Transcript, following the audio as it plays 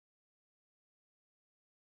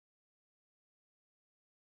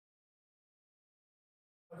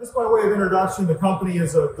Just by way of introduction, the company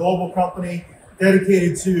is a global company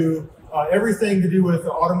dedicated to everything to do with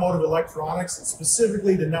automotive electronics, and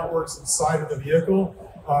specifically the networks inside of the vehicle.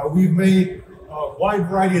 We've made a wide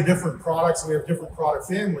variety of different products. We have different product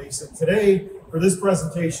families. And today, for this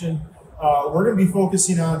presentation, we're going to be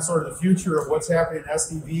focusing on sort of the future of what's happening in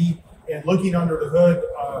SDV and looking under the hood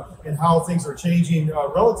and how things are changing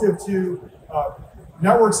relative to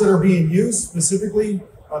networks that are being used, specifically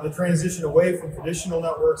the transition away from traditional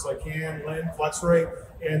networks like CAN, FlexRay,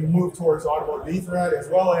 and the move towards Automotive Ethernet, as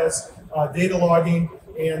well as data logging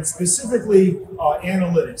and specifically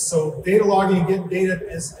analytics. So data logging and getting data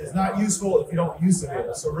is not useful if you don't use the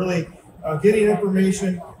data. So really getting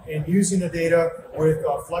information and using the data with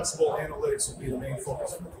flexible analytics will be the main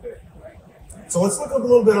focus for today. So let's look a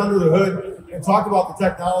little bit under the hood and talk about the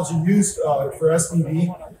technology used for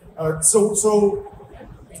SDV. So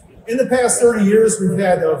in the past 30 years, we've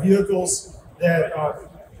had vehicles that,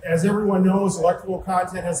 as everyone knows, electrical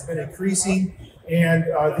content has been increasing, and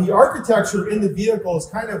the architecture in the vehicle is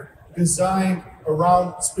kind of designed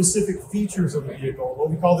around specific features of the vehicle.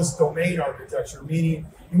 What we call this domain architecture, meaning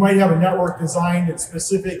you might have a network designed that's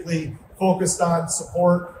specifically focused on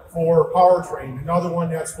support for powertrain, another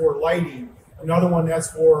one that's for lighting, another one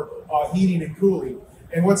that's for heating and cooling.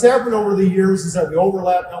 And what's happened over the years is that we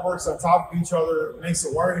overlap networks on top of each other. It makes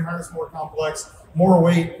the wiring harness more complex, more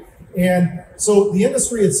weight. And so the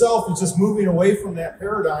industry itself is just moving away from that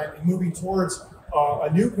paradigm and moving towards a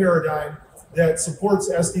new paradigm that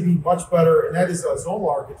supports SDV much better, and that is a zonal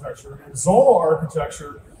architecture. In zonal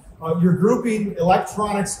architecture, you're grouping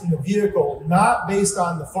electronics in the vehicle not based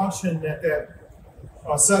on the function that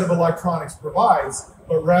that set of electronics provides,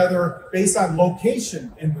 but rather based on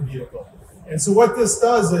location in the vehicle. And so what this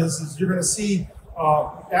does is you're going to see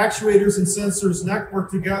actuators and sensors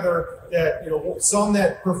network together that, some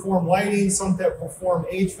that perform lighting, some that perform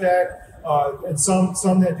HVAC, and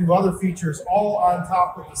some that do other features, all on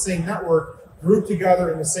top of the same network, grouped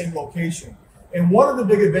together in the same location. And one of the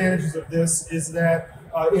big advantages of this is that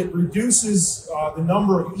it reduces the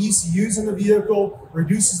number of ECUs in the vehicle,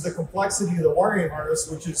 reduces the complexity of the wiring harness,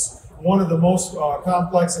 which is one of the most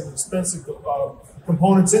complex and expensive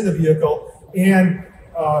components in the vehicle. And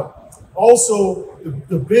also,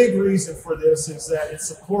 the big reason for this is that it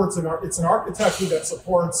supports it's an architecture that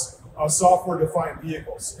supports software-defined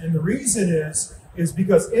vehicles. And the reason is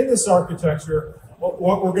because in this architecture,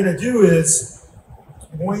 what we're going to do is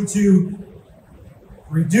going to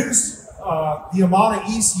reduce the amount of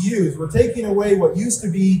ECUs. We're taking away what used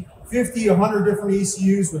to be 50, 100 different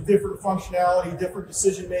ECUs with different functionality, different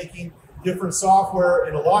decision-making, different software,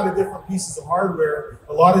 and a lot of different pieces of hardware,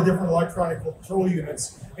 a lot of different electronic control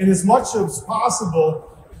units, and as much as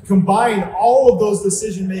possible, combine all of those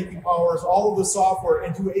decision-making powers, all of the software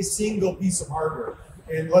into a single piece of hardware.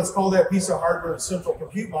 And let's call that piece of hardware the central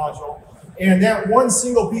compute module. And that one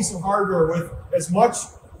single piece of hardware with as much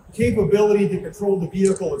capability to control the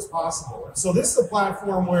vehicle as possible. And so this is a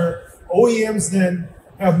platform where OEMs then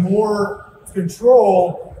have more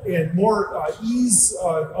control and more ease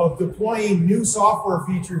of deploying new software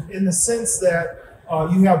features, in the sense that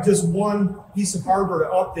you have just one piece of hardware to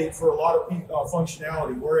update for a lot of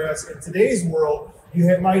functionality. Whereas in today's world,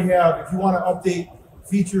 you might have, if you want to update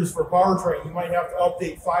features for powertrain, you might have to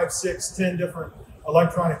update 5, 6, 10 different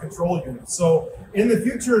electronic control units. So in the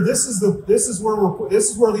future, this is where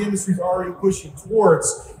the industry is already pushing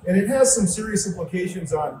towards, and it has some serious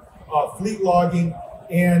implications on fleet logging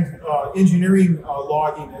and engineering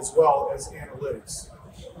logging, as well as analytics.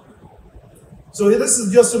 So this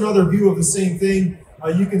is just another view of the same thing.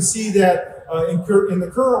 You can see that in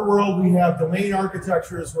the current world, we have domain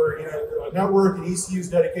architectures where a network and ECUs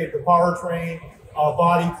dedicated to powertrain,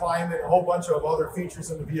 body, climate, a whole bunch of other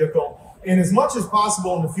features in the vehicle. And as much as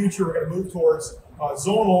possible in the future, we're going to move towards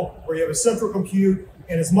zonal, where you have a central compute,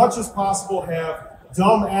 and as much as possible have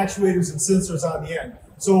dumb actuators and sensors on the end.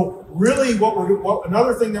 So really,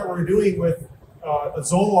 another thing that we're doing with a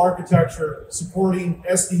zonal architecture supporting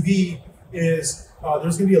SDV is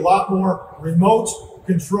there's going to be a lot more remote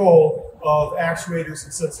control of actuators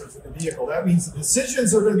and sensors in the vehicle. That means the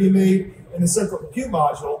decisions are going to be made in the central compute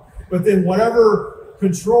module, but then whatever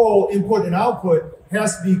control input and output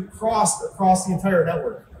has to be crossed across the entire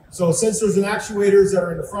network. So sensors and actuators that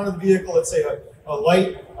are in the front of the vehicle, let's say a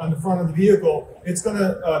light on the front of the vehicle, it's going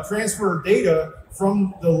to transfer data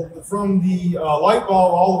from the light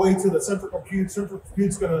bulb all the way to the central compute. Central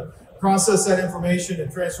compute's going to process that information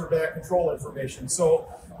and transfer back control information. So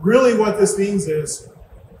really what this means is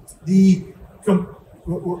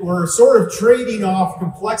we're sort of trading off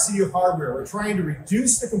complexity of hardware. We're trying to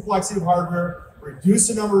reduce the complexity of hardware, reduce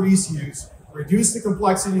the number of ECUs, reduce the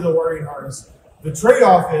complexity of the wiring harness. The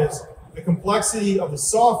trade-off is the complexity of the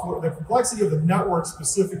software, the complexity of the network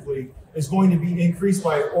specifically is going to be increased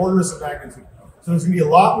by orders of magnitude. So there's going to be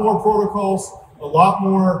a lot more protocols, a lot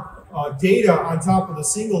more data on top of the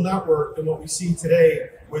single network than what we see today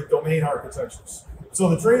with domain architectures. So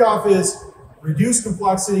the trade-off is reduce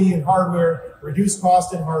complexity in hardware, reduce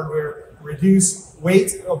cost in hardware, reduce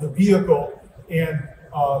weight of the vehicle, and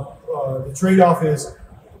the trade-off is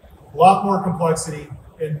a lot more complexity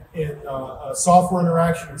in software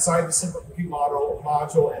interaction inside the simple compute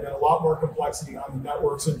module, and a lot more complexity on the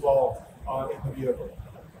networks involved in the vehicle.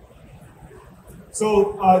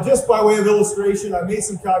 So just by way of illustration, I made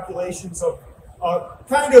some calculations of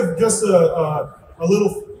kind of just a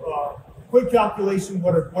little quick calculation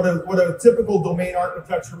what a typical domain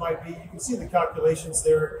architecture might be. You can see the calculations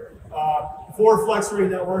there. 4 FlexRay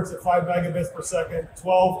networks at 5 megabits per second,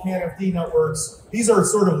 12 CAN and FlexRay networks. These are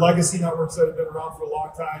sort of legacy networks that have been around for a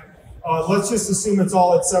long time. Let's just assume it's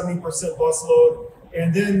all at 70% bus load.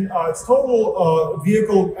 And then its total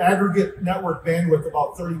vehicle aggregate network bandwidth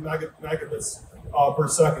about 30 megabits per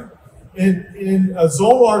second. In a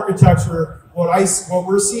zonal architecture, what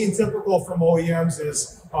we're seeing typical from OEMs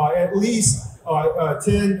is at least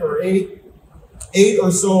 10 or 8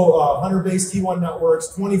 or so 100 base T1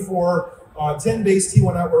 networks, 24 10 base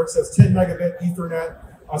T1 networks. That's 10 megabit Ethernet.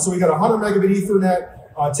 So we got 100 megabit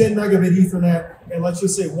Ethernet, 10 megabit Ethernet, and let's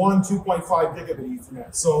just say 2.5 gigabit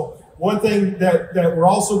Ethernet. So one thing that we're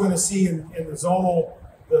also going to see in the zonal,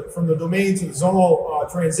 from the domain to the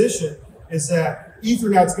zonal transition, is that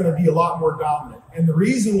Ethernet's going to be a lot more dominant. And the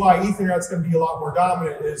reason why Ethernet's going to be a lot more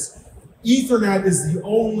dominant is Ethernet is the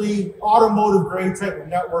only automotive grade type of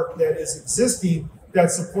network that is existing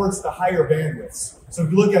that supports the higher bandwidths. So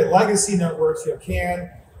if you look at legacy networks, you have CAN,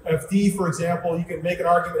 FD, for example, you can make an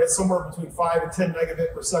argument that's somewhere between 5 and 10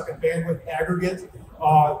 megabit per second bandwidth aggregate.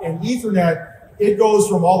 And Ethernet, it goes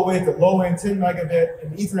from all the way at the low end, 10 megabit,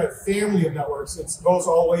 and the Ethernet family of networks, it goes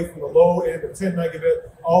all the way from the low end of 10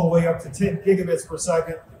 megabit all the way up to 10 gigabits per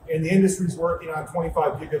second. And the industry's working on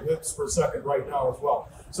 25 gigabits per second right now as well.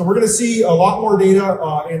 So we're going to see a lot more data,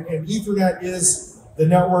 and Ethernet is the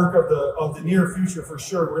network of the near future for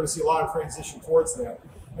sure. We're going to see a lot of transition towards that.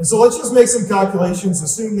 And so let's just make some calculations.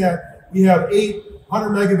 Assume that we have 8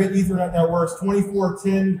 100 megabit Ethernet networks, 24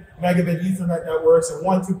 10 megabit Ethernet networks, and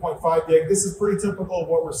 1 2.5 gig. This is pretty typical of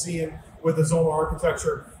what we're seeing with the zonal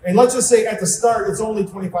architecture. And let's just say at the start, it's only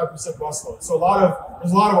 25% bus load. So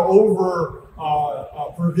there's a lot of over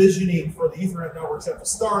provisioning for the Ethernet networks at the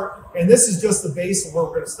start. And this is just the base of where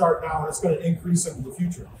we're going to start now, and it's going to increase into the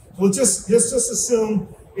future. So let's just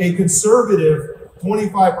assume a conservative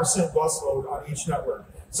 25% bus load on each network.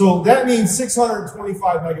 So that means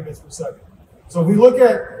 625 megabits per second. So if we look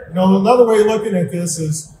at, another way of looking at this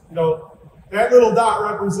is, that little dot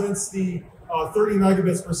represents the 30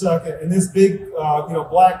 megabits per second, and this big,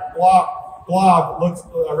 black blob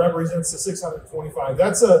represents the 625.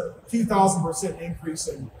 That's a 2,000% increase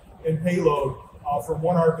in payload from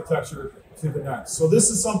one architecture to the next. So this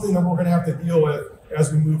is something that we're going to have to deal with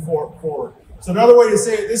as we move forward. So another way to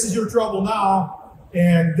say it, this is your trouble now,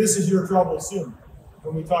 and this is your trouble soon.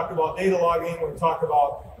 When we talk about data logging, when we talk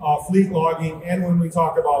about fleet logging, and when we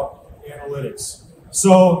talk about analytics.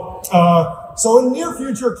 So in the near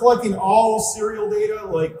future, collecting all serial data,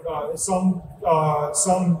 like some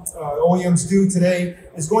OEMs do today,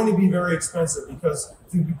 is going to be very expensive, because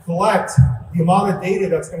to collect the amount of data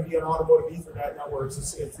that's going to be on automotive Ethernet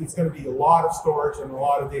networks, it's going to be a lot of storage and a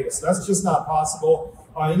lot of data. So that's just not possible.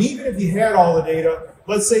 And even if you had all the data,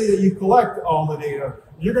 let's say that you collect all the data,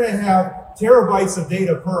 you're going to have terabytes of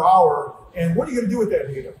data per hour. And what are you going to do with that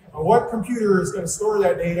data? What computer is going to store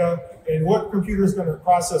that data, and what computer is going to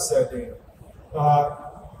process that data?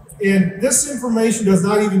 And this information does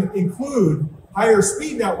not even include higher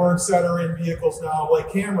speed networks that are in vehicles now,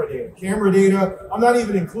 like camera data. Camera data, I'm not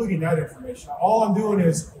even including that information. All I'm doing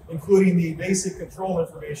is including the basic control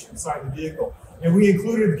information inside the vehicle. And we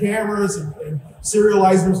included cameras and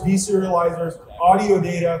serializers, deserializers, audio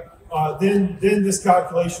data. Then this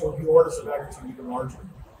calculation will be orders of magnitude even larger.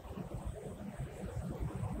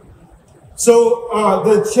 So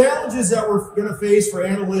the challenges that we're going to face for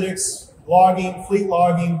analytics, logging, fleet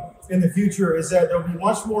logging in the future is that there'll be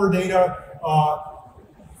much more data.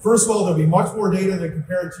 First of all, there'll be much more data than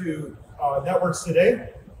compared to networks today.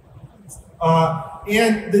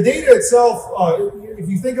 And the data itself, if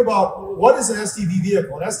you think about what is an SDV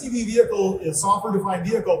vehicle, an SDV vehicle is software-defined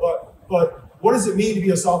vehicle, but what does it mean to be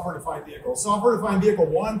a software-defined vehicle? Software-defined vehicle,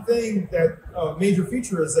 one thing that major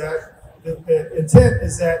feature is that the intent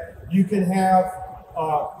is that you can have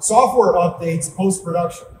software updates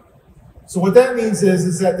post-production. So what that means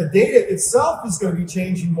is that the data itself is going to be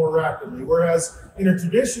changing more rapidly, whereas in a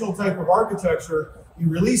traditional type of architecture, you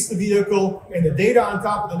release the vehicle and the data on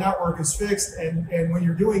top of the network is fixed, and when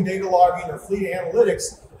you're doing data logging or fleet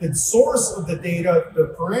analytics, the source of the data,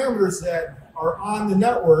 the parameters that are on the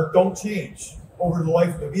network don't change over the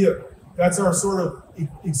life of the vehicle. That's our sort of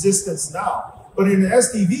existence now. But in the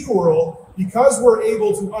SDV world, because we're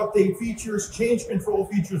able to update features, change control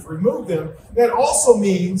features, remove them, that also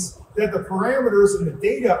means that the parameters and the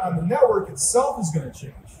data on the network itself is going to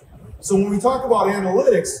change. So when we talk about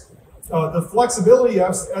analytics, the flexibility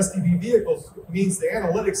of SDV vehicles means the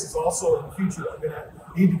analytics is also in the future going to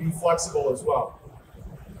need to be flexible as well.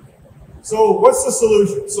 So what's the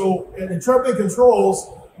solution? So at Intrepid Controls,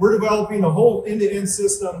 we're developing a whole end-to-end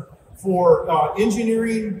system for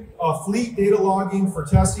engineering, fleet data logging, for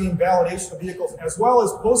testing and validation of vehicles, as well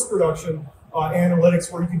as post-production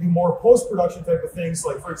analytics, where you can do more post-production type of things.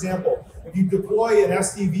 Like, for example, if you deploy an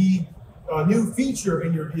SDV new feature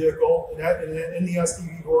in your vehicle, in the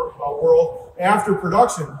SDV world, after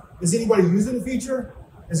production, is anybody using the feature?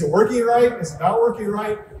 Is it working right? Is it not working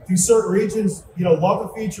right? Do certain regions, love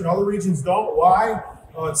the feature and other regions don't? Why?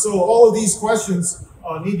 So all of these questions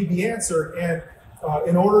need to be answered, and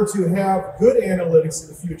in order to have good analytics in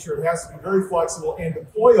the future, it has to be very flexible and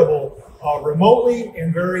deployable remotely,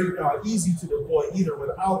 and very easy to deploy either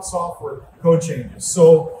without software code changes.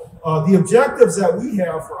 So the objectives that we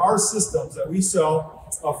have for our systems that we sell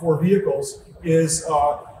for vehicles is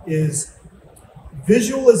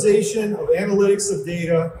visualization of analytics of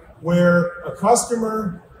data, where a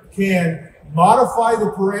customer can modify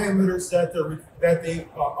the parameters that they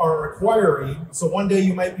are requiring. So one day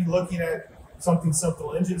you might be looking at something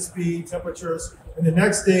simple, engine speed, temperatures, and the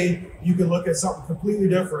next day you can look at something completely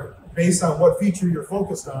different based on what feature you're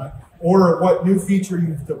focused on or what new feature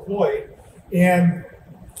you've deployed, and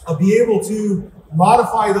be able to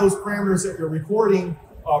modify those parameters that you're recording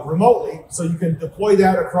remotely, so you can deploy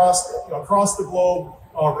that across the globe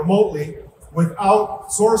remotely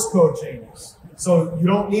without source code changes. So you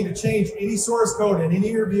don't need to change any source code in any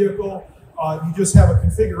of your vehicle. You just have a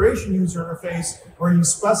configuration user interface where you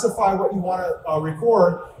specify what you want to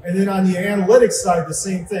record, and then on the analytics side, the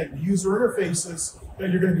same thing. The user interfaces that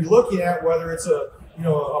you're going to be looking at, whether it's a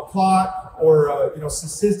plot or a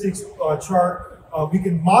statistics chart, we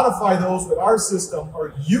can modify those with our system,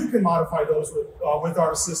 or you can modify those with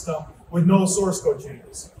our system with no source code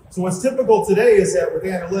changes. So what's typical today is that with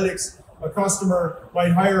analytics, a customer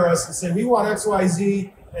might hire us and say, we want X, Y,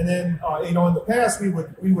 Z, and then in the past we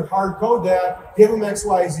would hard code that, give them X,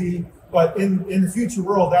 Y, Z, but in the future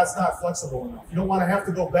world, that's not flexible enough. You don't want to have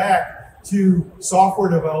to go back to software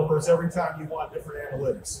developers every time you want different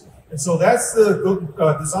analytics. And so that's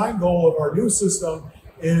the design goal of our new system,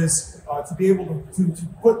 is to be able to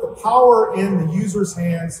put the power in the user's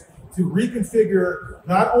hands to reconfigure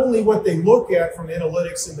not only what they look at from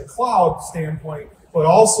analytics in the cloud standpoint, but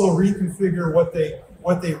also reconfigure what they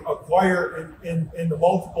acquire in the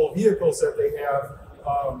multiple vehicles that they have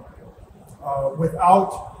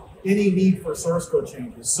without any need for source code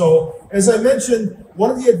changes. So as I mentioned,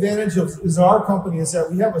 one of the advantages of our company is that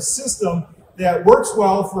we have a system that works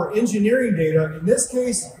well for engineering data. In this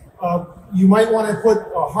case, you might want to put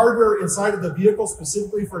hardware inside of the vehicle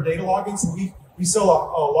specifically for data logging. So we sell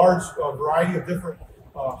a large variety of different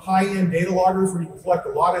high-end data loggers where you can collect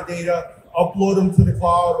a lot of data, upload them to the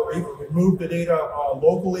cloud, or even remove the data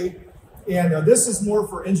locally. And this is more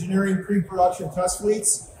for engineering pre-production test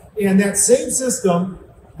fleets. And that same system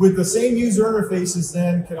with the same user interfaces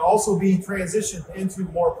then can also be transitioned into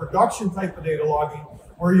more production type of data logging,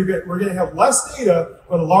 where we're going to have less data,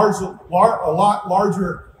 but a lot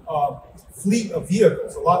larger fleet of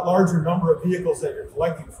vehicles, a lot larger number of vehicles that you're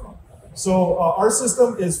collecting from. So our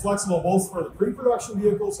system is flexible both for the pre-production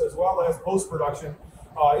vehicles as well as post-production.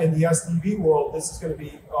 In the SDV world, this is going to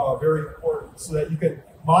be very important, so that you can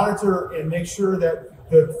monitor and make sure that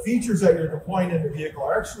the features that you're deploying in the vehicle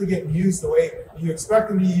are actually getting used the way you expect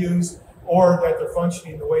them to be used, or that they're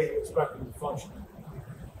functioning the way you expect them to function.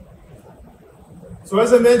 So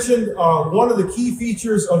as I mentioned, one of the key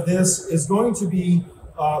features of this is going to be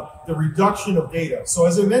the reduction of data. So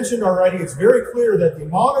as I mentioned already, it's very clear that the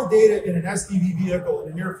amount of data in an SDV vehicle in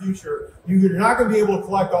the near future, you're not going to be able to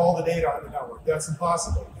collect all the data on the network. That's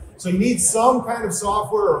impossible. So you need some kind of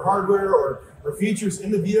software or hardware or features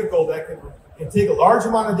in the vehicle that can take a large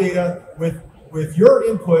amount of data with your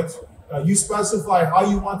input. You specify how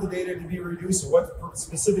you want the data to be reduced, and what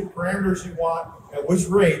specific parameters you want, at which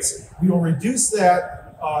rates. We will reduce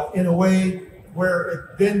that in a way where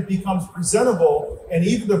it then becomes presentable, and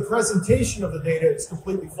even the presentation of the data is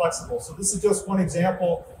completely flexible. So this is just one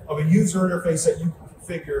example of a user interface that you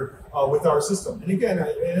configure with our system. And again,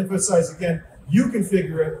 I emphasize again, you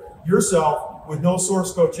configure it yourself with no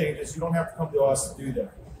source code changes. You don't have to come to us to do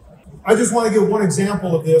that. I just want to give one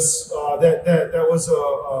example of this that was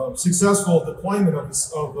a successful deployment of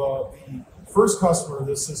the first customer of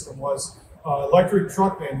this system was electric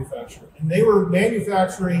truck manufacturer. And they were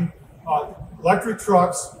manufacturing electric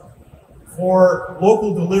trucks for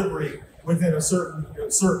local delivery within a certain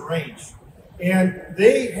range. And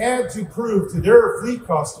they had to prove to their fleet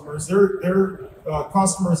customers, their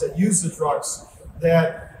customers that use the trucks,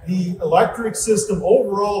 that the electric system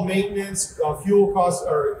overall maintenance, fuel cost,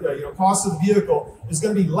 or cost of the vehicle is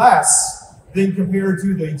going to be less than compared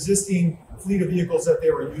to the existing fleet of vehicles that they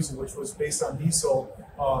were using, which was based on diesel,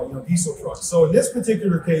 diesel trucks. So in this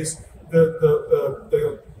particular case,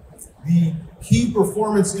 the key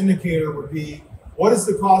performance indicator would be what is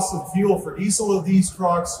the cost of fuel for diesel of these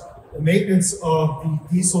trucks, the maintenance of the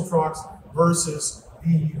diesel trucks versus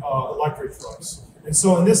the electric trucks. And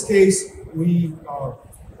so in this case, we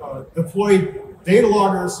deployed data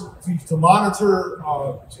loggers to monitor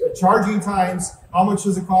charging times, how much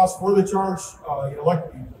does it cost for the charge,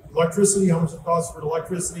 electricity, how much it costs for the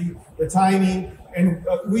electricity, the timing, and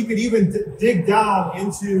we could even dig down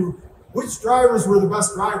into which drivers were the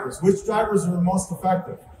best drivers, which drivers were the most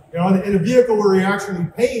effective. In a vehicle where you're actually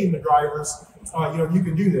paying the drivers, you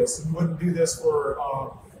can do this. You wouldn't do this for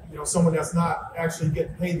someone that's not actually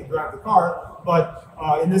getting paid to drive the car. But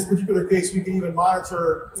in this particular case, we can even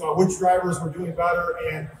monitor which drivers were doing better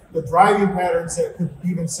and the driving patterns that could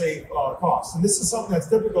even save costs. And this is something that's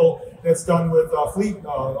typical that's done with fleet, a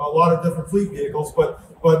lot of different fleet vehicles.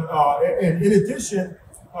 And in addition,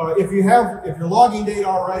 if you're logging data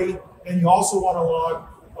already, and you also want to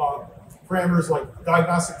log parameters like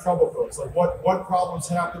diagnostic trouble codes, like what problems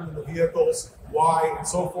happen in the vehicles, why, and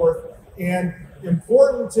so forth. And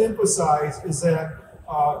important to emphasize is that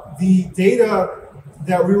the data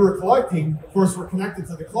that we were collecting, of course, we're connected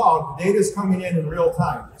to the cloud. The data is coming in real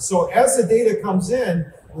time. So as the data comes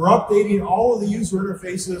in, we're updating all of the user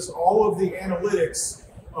interfaces, all of the analytics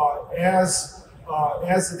as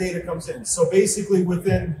the data comes in. So basically,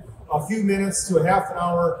 within a few minutes to a half an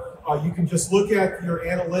hour, you can just look at your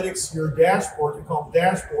analytics, your dashboard, we call them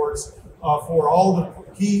dashboards, for all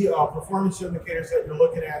the key performance indicators that you're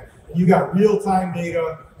looking at. You got real-time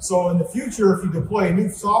data. So in the future, if you deploy a new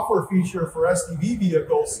software feature for SDV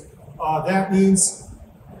vehicles, that means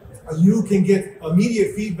you can get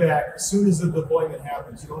immediate feedback as soon as the deployment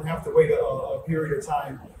happens. You don't have to wait a period of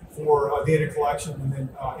time for data collection and then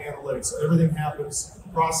analytics. So everything happens,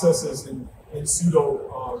 processes in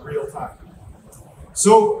pseudo real time.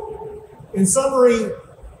 So in summary,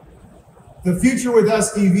 the future with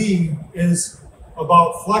SDV is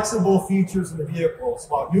about flexible features in the vehicle. It's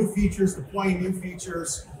about new features, deploying new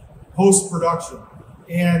features post-production.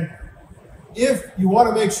 And if you want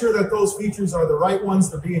to make sure that those features are the right ones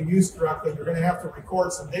that are being used correctly, you're going to have to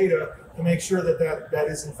record some data to make sure that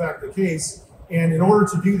is in fact the case. And in order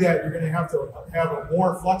to do that, you're going to have a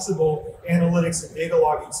more flexible analytics and data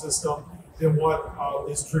logging system than what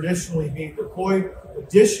is traditionally being deployed.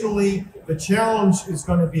 Additionally, the challenge is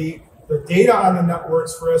going to be the data on the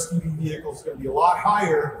networks for SDV vehicles is going to be a lot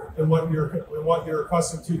higher than what you're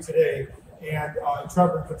accustomed to today. And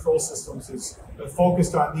Intrepid Control Systems is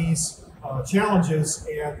focused on these challenges,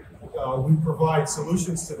 and we provide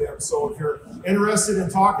solutions to them. So if you're interested in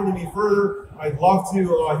talking to me further, I'd love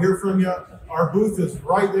to hear from you. Our booth is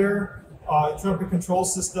right there, Intrepid Control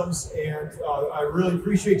Systems, and I really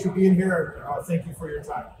appreciate you being here, and thank you for your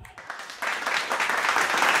time.